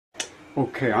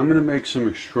Okay, I'm going to make some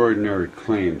extraordinary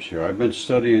claims here. I've been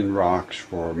studying rocks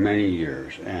for many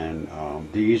years, and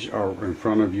these are in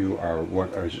front of you are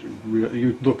what are,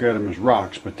 you look at them as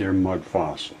rocks, but they're mud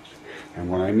fossils. And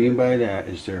what I mean by that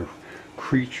is they're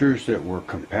creatures that were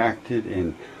compacted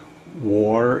in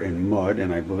water and mud,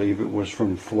 and I believe it was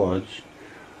from floods,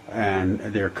 and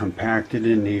they're compacted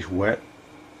in these wet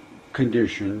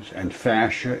conditions, and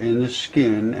fascia in the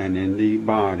skin and in the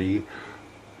body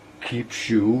keeps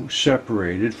you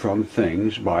separated from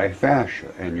things by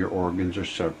fascia, and your organs are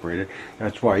separated.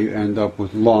 That's why you end up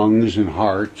with lungs and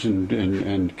hearts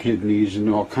and kidneys and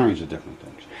all kinds of different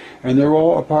things. And they're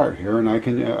all apart here, and I'm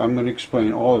going to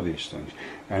explain all of these things.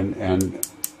 And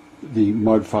the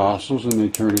mud fossils, and they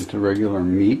turn into regular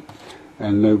meat,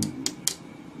 and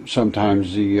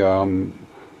sometimes the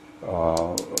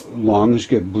lungs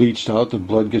get bleached out, the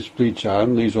blood gets bleached out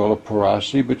and leaves all the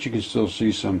porosity, but you can still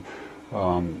see some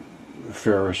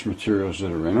ferrous materials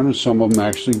that are in them, and some of them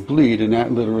actually bleed, and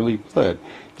that literally bled.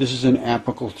 This is an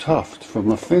apical tuft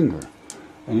from a finger,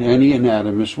 and any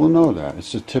anatomist will know that.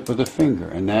 It's the tip of the finger,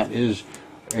 and that is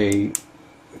a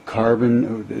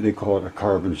carbon, they call it a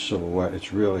carbon silhouette.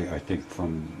 It's really, I think,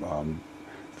 from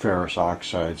ferrous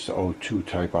oxides, the O2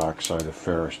 type oxide of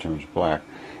ferrous turns black,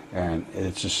 and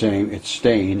it's the same, it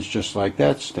stains just like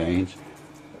that stains.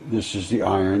 This is the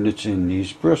iron that's in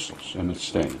these bristles, and it's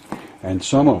stained. And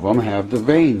some of them have the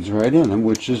veins right in them,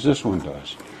 which is this one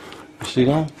does. You see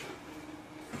that?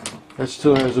 That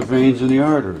still has the veins in the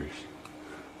arteries.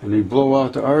 And they blow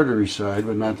out the artery side,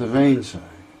 but not the vein side.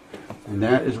 And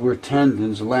that is where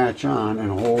tendons latch on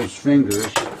and holds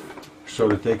fingers so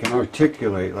that they can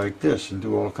articulate like this and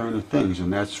do all kinds of things.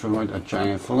 And that's from a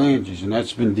giant phalanges. And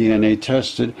that's been DNA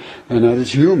tested, and that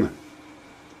is human.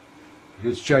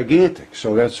 It's gigantic,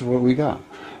 so that's what we got.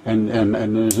 And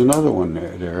there's another one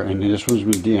there, and this one's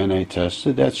been DNA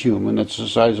tested. That's human. That's the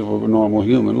size of a normal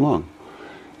human lung.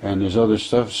 And there's other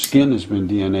stuff. Skin has been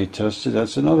DNA tested.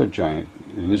 That's another giant.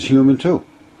 And it's human too.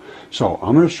 So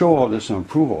I'm going to show all this and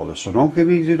prove all this. So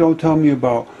don't tell me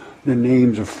about the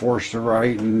names of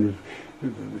Forsterite and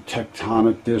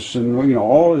tectonic this and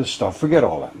all of this stuff. Forget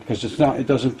all that, because it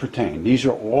doesn't pertain. These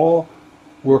are all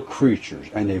were creatures,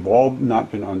 and they've all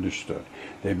not been understood.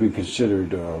 They've been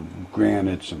considered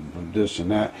granites and this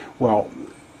and that. Well,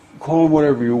 call them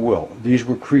whatever you will. These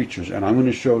were creatures, and I'm going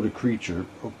to show the creature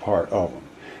part of them.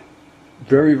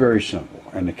 Very, very simple,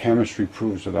 and the chemistry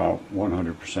proves it out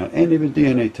 100%. And they've been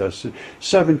DNA tested,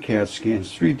 7 CAT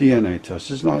scans, 3 DNA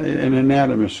tests. It's not, an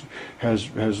anatomist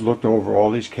has looked over all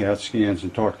these CAT scans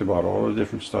and talked about all the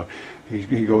different stuff.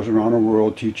 He goes around the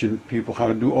world teaching people how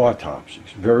to do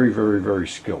autopsies. Very, very, very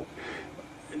skilled.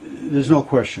 There's no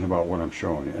question about what I'm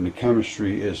showing you, and the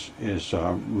chemistry is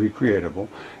recreatable.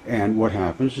 And what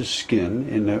happens is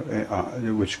skin,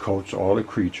 which coats all the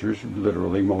creatures,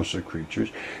 literally most of the creatures,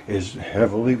 is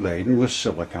heavily laden with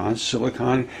silicon.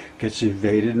 Silicon gets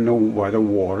invaded by the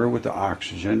water with the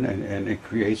oxygen, and it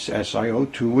creates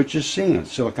SiO2, which is sand,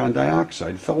 silicon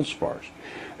dioxide, feldspars.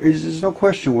 There's no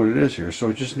question what it is here, so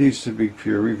it just needs to be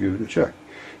peer-reviewed and checked.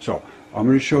 So I'm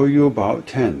going to show you about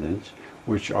tendons,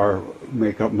 which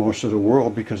make up most of the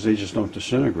world because they just don't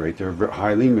disintegrate. They're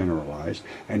highly mineralized,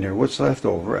 and they're what's left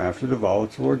over after the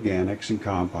volatile organics and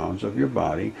compounds of your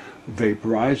body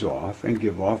vaporize off and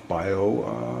give off biogases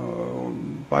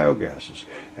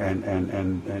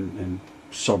and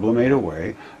sublimate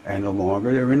away. And the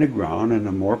longer they're in the ground, and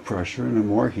the more pressure and the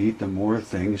more heat, the more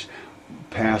things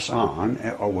pass on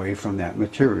away from that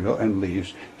material and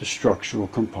leaves the structural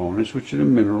components, which are the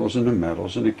minerals and the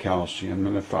metals and the calcium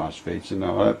and the phosphates and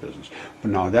all that business.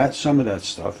 But now some of that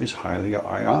stuff is highly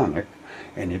ionic,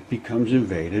 and it becomes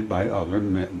invaded by other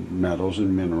metals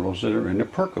and minerals that are in the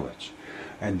percolates,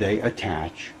 and they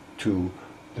attach to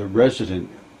the resident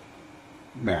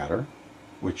matter,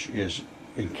 which is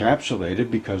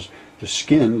encapsulated because the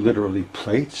skin literally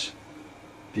plates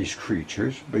these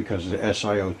creatures, because the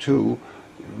SiO2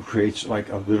 creates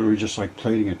literally just like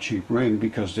plating a cheap ring,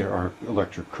 because there are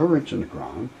electric currents in the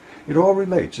ground. It all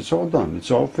relates. It's all done. It's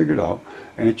all figured out,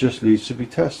 and it just needs to be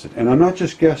tested. And I'm not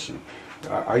just guessing.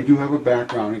 I do have a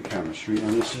background in chemistry,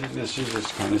 and this is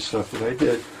this kind of stuff that I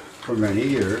did for many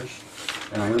years,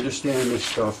 and I understand this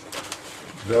stuff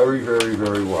very, very,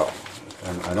 very well.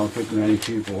 And I don't think many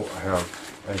people have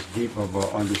as deep of an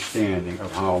understanding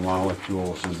of how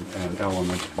molecules and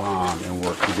elements bond and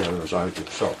work together as I do.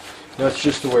 So that's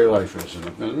just the way life is. And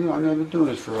I've been doing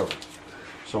this forever.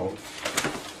 So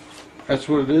that's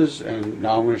what it is, and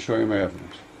now I'm going to show you my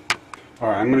evidence. All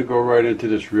right, I'm going to go right into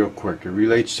this real quick. It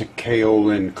relates to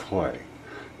kaolin clay.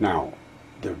 Now,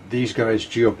 these guys,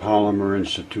 Geopolymer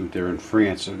Institute, they're in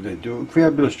France, and they do a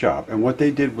fabulous job. And what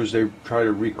they did was they try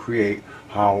to recreate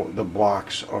how the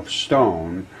blocks of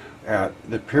stone at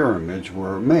the pyramids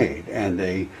were made. And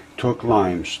they took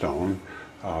limestone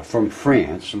from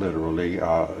France, literally,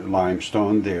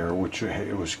 limestone there, which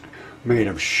it was made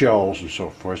of shells and so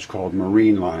forth. It's called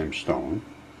marine limestone.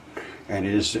 And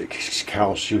it is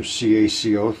calcium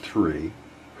CaCO3,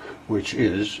 which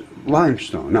is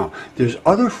limestone. Now, there's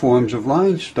other forms of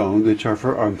limestone that are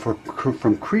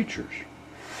from creatures.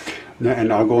 Now,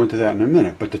 and I'll go into that in a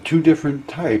minute. But the two different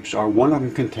types are, one of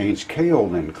them contains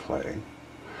kaolin clay,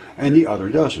 and the other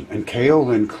doesn't. And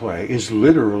kaolin clay is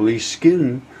literally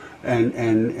skin and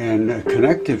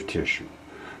connective tissue.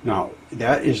 Now,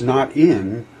 that is not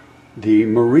in the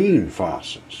marine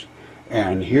fossils.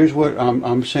 And here's what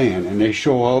I'm saying, and they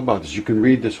show all about this. You can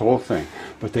read this whole thing,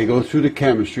 but they go through the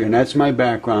chemistry, and that's my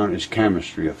background, is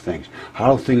chemistry of things,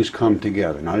 how things come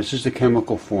together. Now, this is the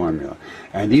chemical formula,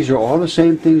 and these are all the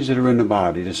same things that are in the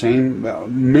body, the same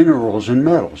minerals and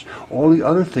metals. All the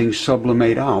other things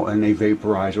sublimate out, and they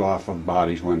vaporize off of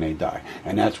bodies when they die,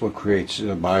 and that's what creates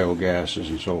the biogases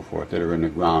and so forth that are in the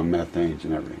ground, methanes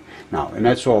and everything. Now, and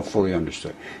that's all fully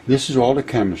understood. This is all the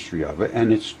chemistry of it,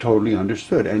 and it's totally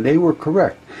understood, and they were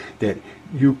correct that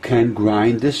you can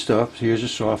grind this stuff. Here's a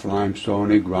soft limestone.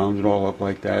 They ground it all up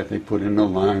like that. They put in the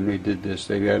lime. They did this.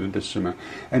 They added the cement,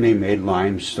 and they made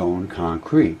limestone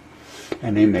concrete.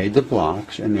 And they made the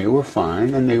blocks, and they were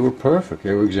fine, and they were perfect.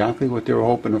 They were exactly what they were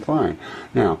hoping to find.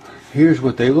 Now, here's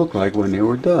what they looked like when they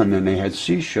were done, and they had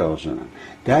seashells in them.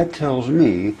 That tells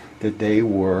me that they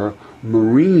were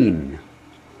marine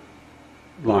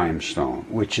limestone,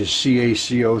 which is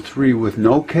CaCO3 with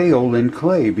no kaolin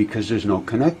clay, because there's no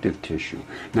connective tissue.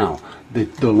 Now,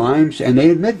 the limes, and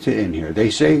they admit it in here. They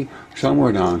say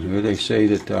somewhere down here, they say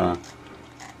that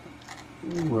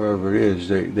wherever it is,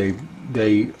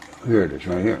 they here it is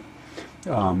right here.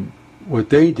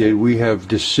 What they did, we have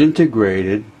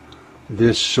disintegrated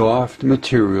this soft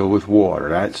material with water.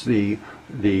 That's the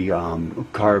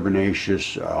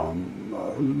carbonaceous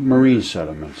marine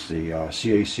sediments, the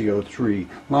CaCO3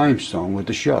 limestone with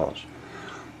the shells.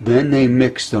 Then they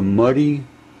mix the muddy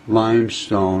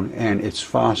limestone and its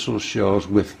fossil shells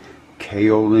with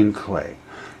kaolin clay.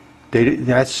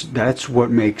 That's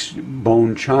what makes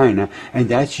bone china, and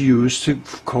that's used to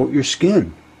coat your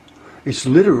skin. It's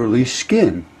literally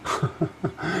skin.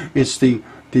 It's the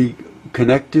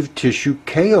connective tissue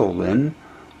kaolin,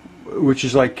 which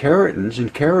is like keratins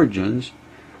and keragens,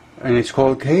 and it's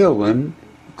called kaolin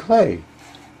clay.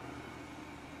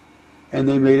 And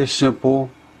they made a simple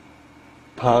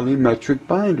polymetric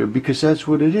binder, because that's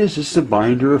what it is. It's the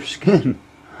binder of skin.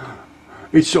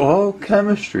 It's all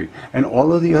chemistry, and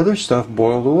all of the other stuff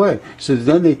boiled away. So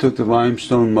then they took the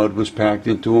limestone mud, was packed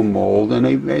into a mold, and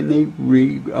they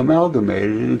re-amalgamated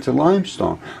it into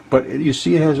limestone. But you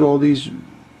see, it has all these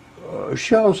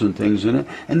shells and things in it,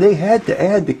 and they had to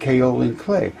add the kaolin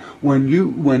clay.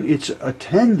 When it's a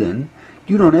tendon,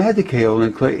 you don't add the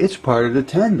kaolin clay. It's part of the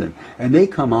tendon, and they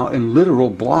come out in literal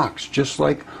blocks, just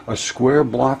like a square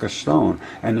block of stone.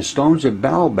 And the stones at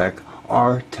Baalbek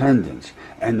are tendons,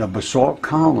 and the basalt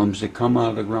columns that come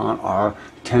out of the ground are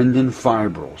tendon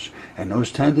fibrils, and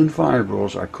those tendon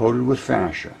fibrils are coated with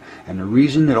fascia. And the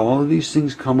reason that all of these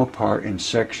things come apart in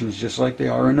sections, just like they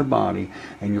are in the body,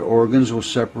 and your organs will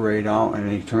separate out and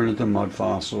they turn into mud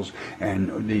fossils,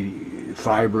 and the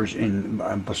fibers in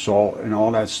basalt and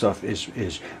all that stuff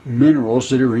is minerals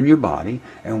that are in your body.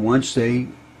 And once they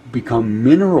become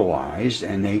mineralized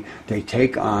and they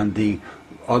take on the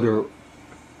other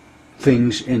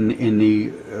things in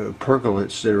the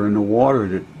percolates that are in the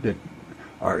water that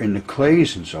are in the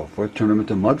clays and so forth, turn them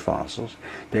into mud fossils,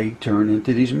 they turn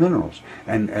into these minerals.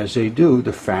 And as they do,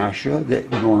 the fascia that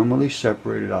normally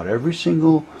separated out every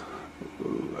single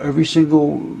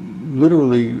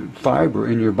literally fiber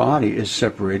in your body is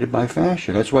separated by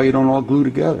fascia. That's why you don't all glue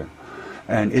together.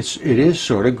 And it is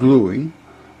sort of gluey,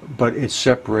 but it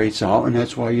separates out, and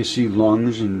that's why you see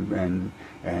lungs and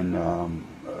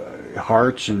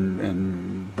hearts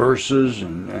and burses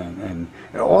and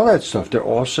all that stuff. They're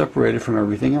all separated from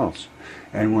everything else.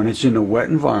 And when it's in a wet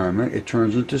environment, it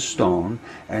turns into stone,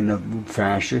 and the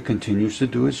fascia continues to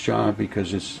do its job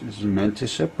because it's meant to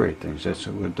separate things. That's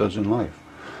what it does in life.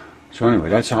 So anyway,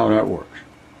 that's how that works.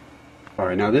 All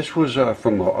right, now this was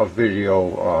from a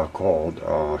video called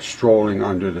Strolling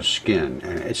Under the Skin,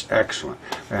 and it's excellent.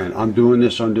 And I'm doing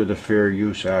this under the Fair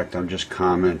Use Act. I'm just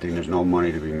commenting. There's no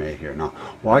money to be made here. Now,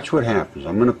 watch what happens.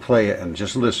 I'm going to play it and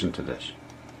just listen to this.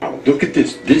 Look at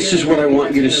this. This is what I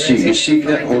want you to see. You see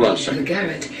that? Hold on a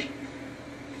second.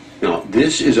 Now,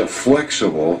 this is a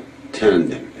flexible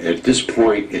tendon. At this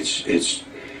point, it's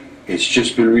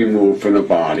just been removed from the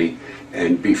body,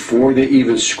 and before they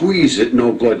even squeeze it,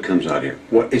 no blood comes out here.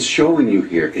 What it's showing you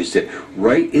here is that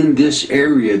right in this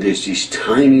area, there's these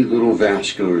tiny little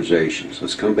vascularizations.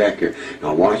 Let's come back here.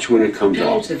 Now watch when it comes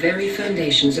out. The very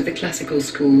foundations of the classical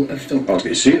school of thought.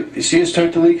 Okay, see it? You see it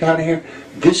start to leak out of here?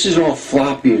 This is all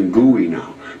floppy and gooey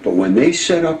now. But when they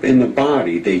set up in the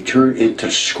body, they turn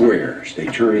into squares. They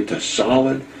turn into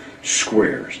solid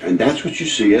squares. And that's what you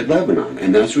see at Lebanon.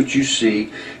 And that's what you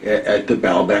see at the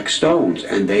Baalbek stones.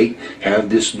 And they have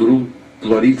this little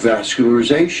bloody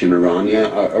vascularization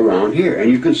around here. And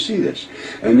you can see this.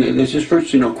 And there's just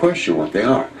virtually no question what they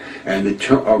are. And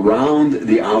around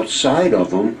the outside of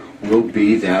them will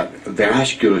be that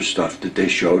vascular stuff that they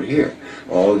showed here.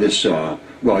 All this,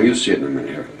 well, you'll see it in a minute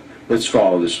here. Let's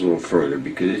follow this a little further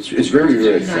because it's very,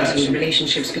 very fascinating. The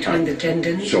relationships between the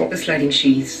tendons, the sliding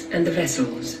sheaths, and the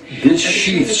vessels. This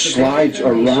sheath slides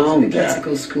around that,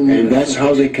 and that's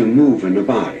how they can move in the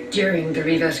body. During the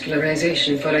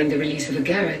revascularization following the release of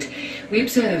agarate, we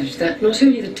observed that not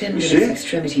only the tendons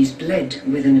extremities bled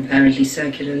with an apparently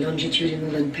circular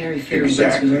longitudinal and peripheral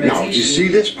vascularization. Now, you see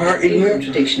this part in here?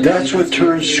 That's what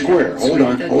turns square. Hold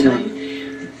on.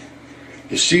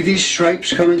 You see these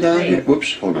stripes coming down here?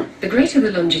 Whoops, hold on. The greater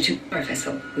the longitude per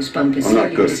vessel, whose pump is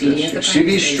slowly receding as the see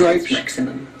these stripes?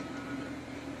 Maximum.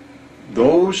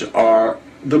 Those are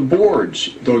the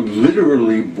boards. They're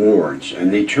literally boards,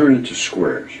 and they turn into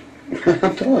squares.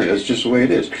 I'm telling you, that's just the way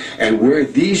it is. And where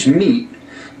these meet,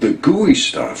 the gooey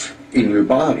stuff in your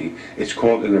body, it's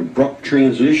called an abrupt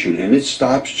transition, and it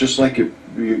stops just like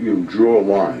you draw a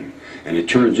line, and it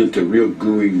turns into real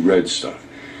gooey red stuff.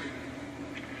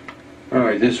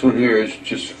 Alright, this one here is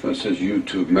just, it says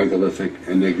YouTube, Megalithic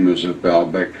Enigmas of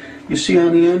Baalbek. You see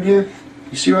on the end here?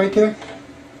 You see right there?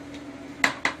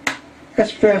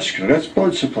 That's vascular, that's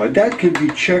blood supply. That can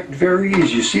be checked very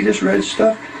easy. You see this red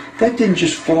stuff? That didn't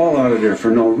just fall out of there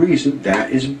for no reason.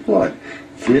 That is blood.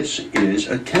 This is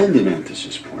a tendon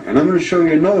anthesis point. And I'm going to show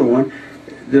you another one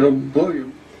that'll blow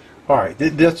you. Alright,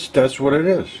 that's what it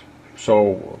is.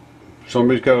 So,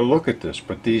 somebody's got to look at this,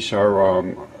 but these are,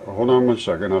 hold on one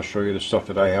second, I'll show you the stuff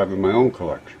that I have in my own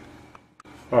collection.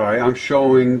 Alright, I'm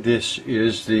showing this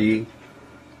is the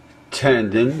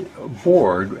tendon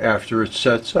board after it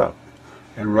sets up.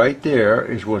 And right there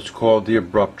is what's called the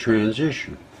abrupt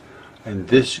transition. And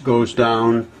this goes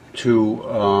down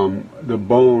to the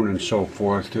bone and so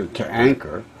forth to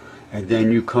anchor. And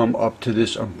then you come up to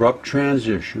this abrupt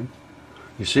transition.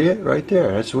 You see it right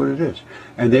there? That's what it is.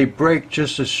 And they break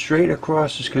just as straight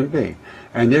across as can be.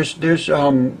 And there's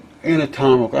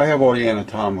anatomical. I have all the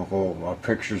anatomical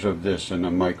pictures of this and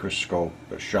the microscope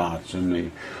shots and the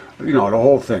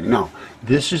whole thing. Now,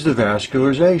 this is the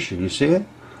vascularization. You see it?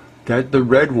 That the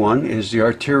red one is the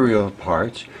arterial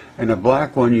parts, and the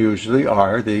black one usually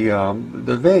are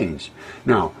the veins.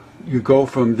 Now, you go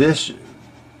from this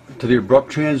to the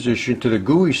abrupt transition to the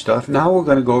gooey stuff. Now we're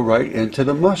going to go right into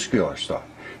the muscular stuff.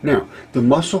 Now, the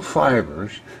muscle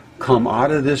fibers come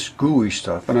out of this gooey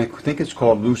stuff, and I think it's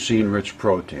called leucine-rich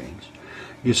proteins.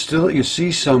 You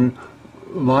see some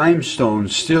limestone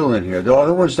still in here. The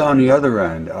other ones down the other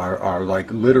end are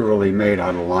like literally made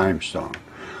out of limestone.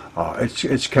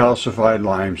 It's calcified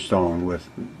limestone with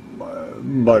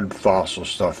mud fossil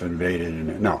stuff invaded in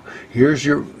it. Now, here's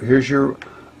your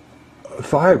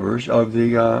fibers of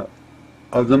the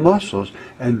muscles,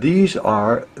 and these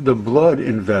are the blood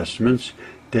investments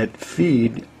that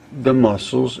feed the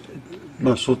muscle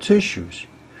tissues.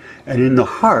 And in the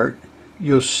heart,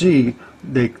 you'll see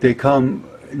they come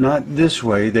not this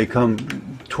way, they come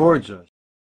towards us.